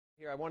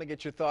Here, I want to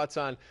get your thoughts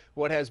on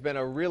what has been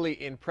a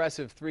really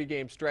impressive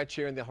three-game stretch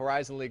here in the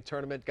Horizon League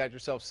tournament. Got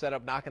yourself set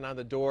up, knocking on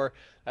the door.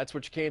 That's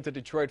what you came to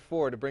Detroit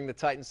for, to bring the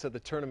Titans to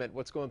the tournament.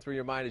 What's going through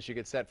your mind as you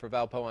get set for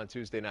Valpo on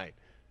Tuesday night?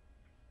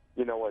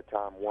 You know what,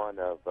 Tom? One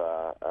of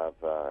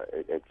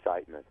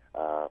excitement.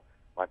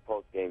 My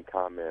post-game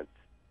comments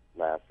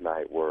last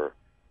night were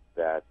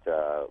that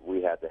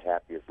we had the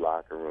happiest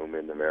locker room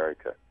in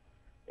America,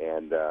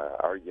 and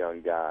our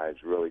young guys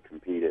really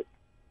competed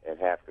and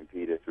have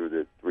competed through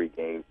the three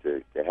games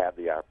to have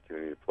the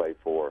opportunity to play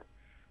for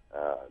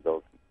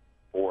those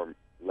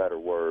four-letter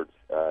words,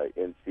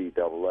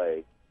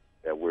 NCAA,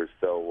 that we're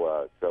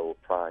so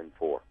primed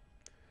for.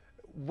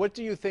 What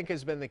do you think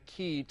has been the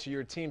key to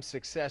your team's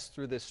success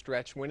through this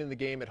stretch, winning the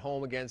game at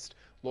home against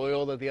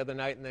Loyola the other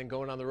night and then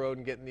going on the road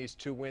and getting these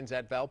two wins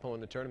at Valpo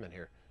in the tournament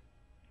here?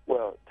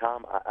 Well,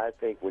 Tom, I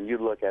think when you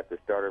look at the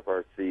start of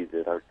our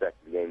season, our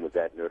second game was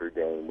at Notre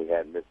Dame. We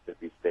had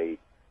Mississippi State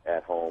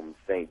at home,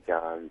 St.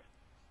 John's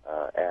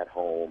at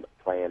home,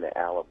 playing at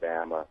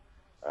Alabama,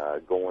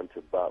 going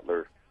to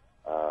Butler,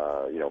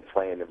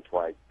 playing them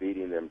twice,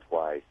 beating them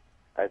twice.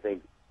 I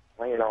think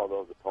playing all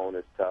those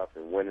opponents tough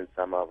and winning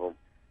some of them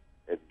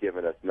has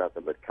given us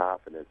nothing but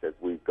confidence as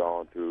we've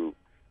gone through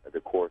the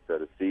course of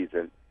the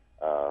season.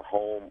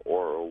 Home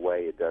or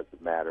away, it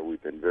doesn't matter.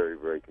 We've been very,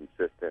 very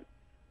consistent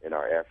in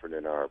our effort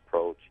and our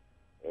approach,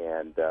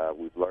 and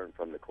we've learned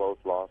from the close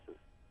losses.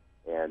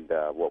 And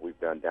what we've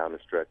done down the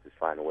stretch is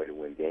find a way to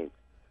win games.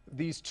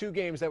 These two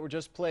games that were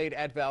just played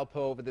at Valpo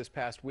over this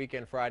past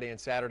weekend, Friday and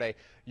Saturday,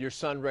 your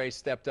son Ray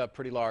stepped up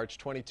pretty large,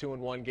 22 in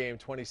one game,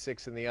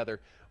 26 in the other.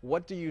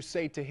 What do you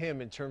say to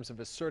him in terms of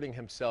asserting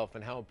himself,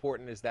 and how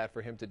important is that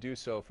for him to do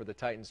so for the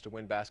Titans to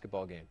win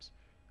basketball games?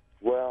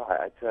 Well,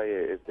 I tell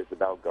you, it's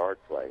about guard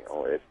play.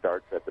 It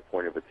starts at the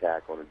point of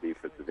attack on the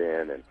defensive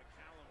end, and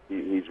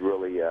he's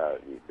really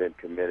been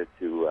committed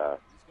to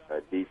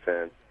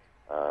defense.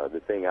 The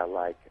thing I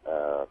like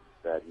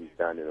that he's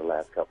done in the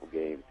last couple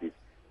games,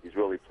 he's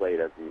really played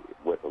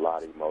with a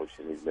lot of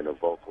emotion. He's been a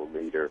vocal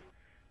leader,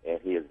 and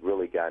he has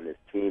really gotten his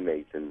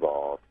teammates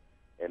involved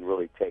and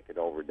really taken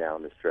over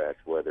down the stretch,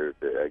 whether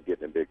it's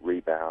getting a big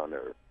rebound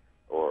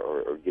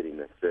or getting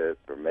an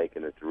assist or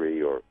making a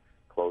three or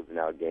closing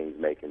out games,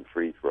 making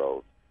free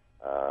throws.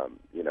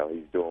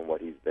 He's doing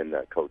what he's been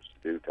coached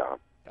to do, Tom.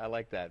 I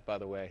like that, by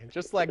the way.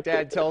 Just like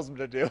Dad tells him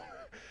to do.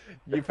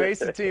 You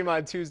face a team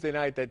on Tuesday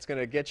night that's going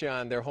to get you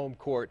on their home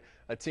court,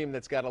 a team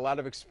that's got a lot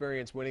of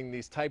experience winning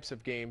these types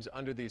of games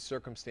under these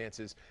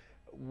circumstances.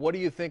 What do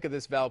you think of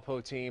this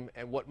Valpo team,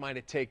 and what might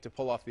it take to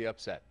pull off the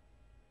upset?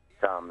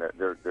 Tom,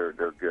 they're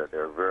good.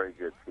 They're a very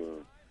good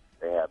team.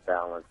 They have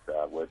balance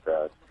with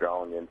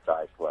strong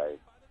inside play,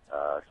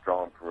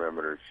 strong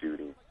perimeter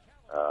shooting.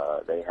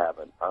 They have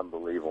an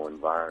unbelievable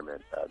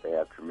environment. They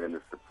have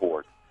tremendous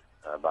support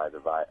by the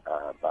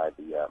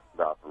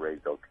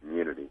Valparaiso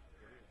community.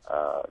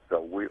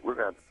 So we're going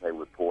to have to play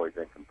with poise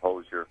and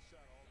composure.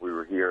 We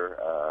were here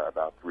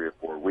about 3 or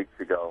 4 weeks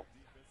ago,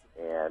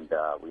 and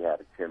we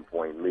had a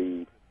 10-point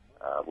lead.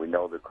 We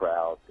know the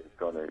crowd is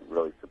going to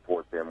really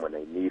support them when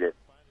they need it.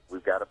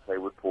 We've got to play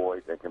with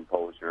poise and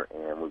composure,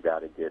 and we've got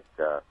to get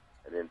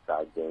an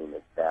inside game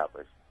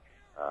established.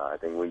 I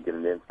think we can get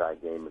an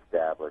inside game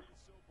established.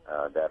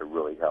 That'll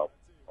really help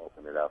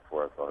open it up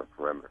for us on the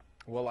perimeter.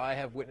 Well, I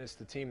have witnessed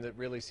a team that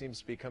really seems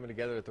to be coming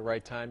together at the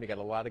right time. You got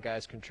a lot of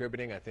guys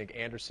contributing. I think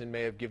Anderson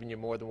may have given you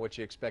more than what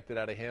you expected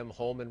out of him.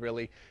 Holman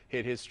really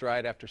hit his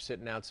stride after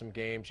sitting out some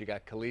games. You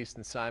got Khalees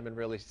and Simon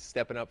really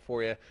stepping up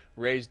for you.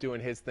 Ray's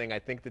doing his thing. I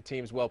think the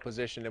team's well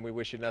positioned, and we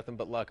wish you nothing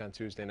but luck on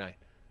Tuesday night.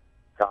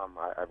 Tom,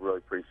 I really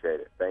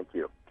appreciate it. Thank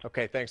you.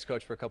 Okay, thanks,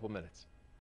 Coach, for a couple minutes.